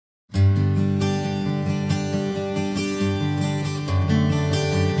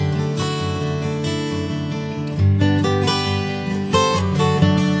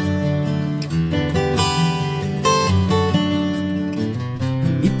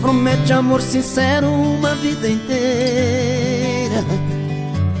promete amor sincero uma vida inteira,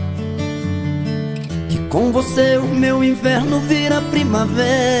 que com você o meu inverno vira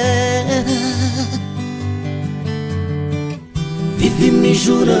primavera. Vive me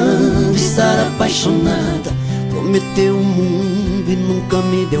jurando estar apaixonada, prometeu o mundo e nunca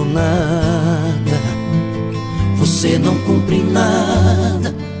me deu nada. Você não cumpre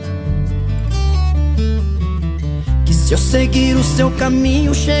nada, que se eu seguir o seu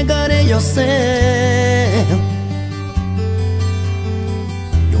caminho chegarei ao céu.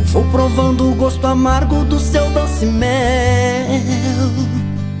 Eu vou provando o gosto amargo do seu doce mel.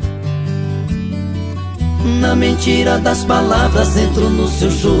 Na mentira das palavras entro no seu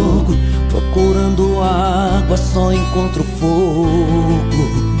jogo, procurando água só encontro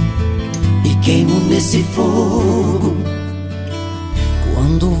fogo, e queimo nesse fogo.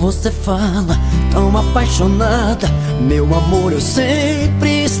 Quando você fala tão apaixonada, meu amor, eu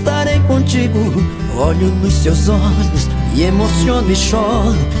sempre estarei contigo. Olho nos seus olhos, me emociono e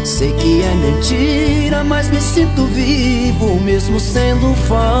choro. Sei que é mentira, mas me sinto vivo, mesmo sendo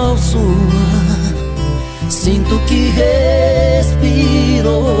falso. Sinto que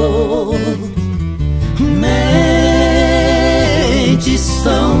respiro. Mentes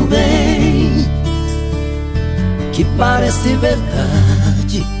tão bem, que parece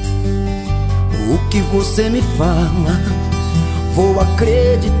verdade. O que você me fala, vou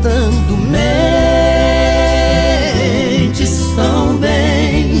acreditando. Mentes tão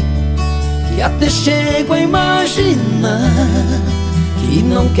bem, que até chego a imaginar que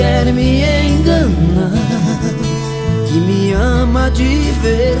não quer me enganar, que me ama de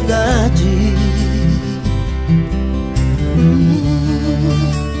verdade.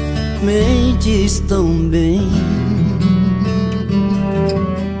 Mentes tão bem.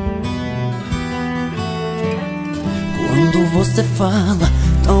 Quando você fala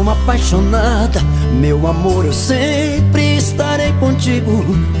tão apaixonada, meu amor, eu sempre estarei contigo.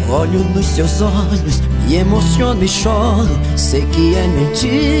 Olho nos seus olhos, me emociono e choro. Sei que é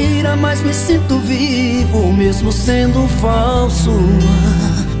mentira, mas me sinto vivo, mesmo sendo falso.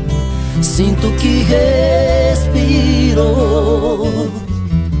 Sinto que respiro.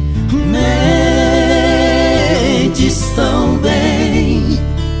 Mentes tão bem,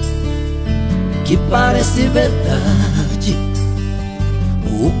 que parece verdade.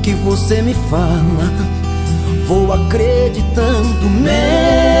 O que você me fala, vou acreditando.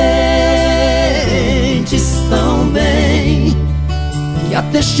 Mentes tão bem, que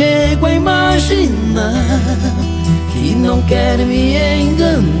até chego a imaginar que não quer me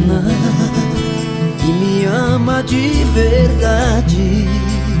enganar, que me ama de verdade.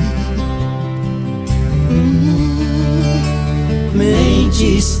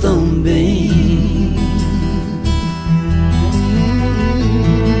 Mentes tão bem.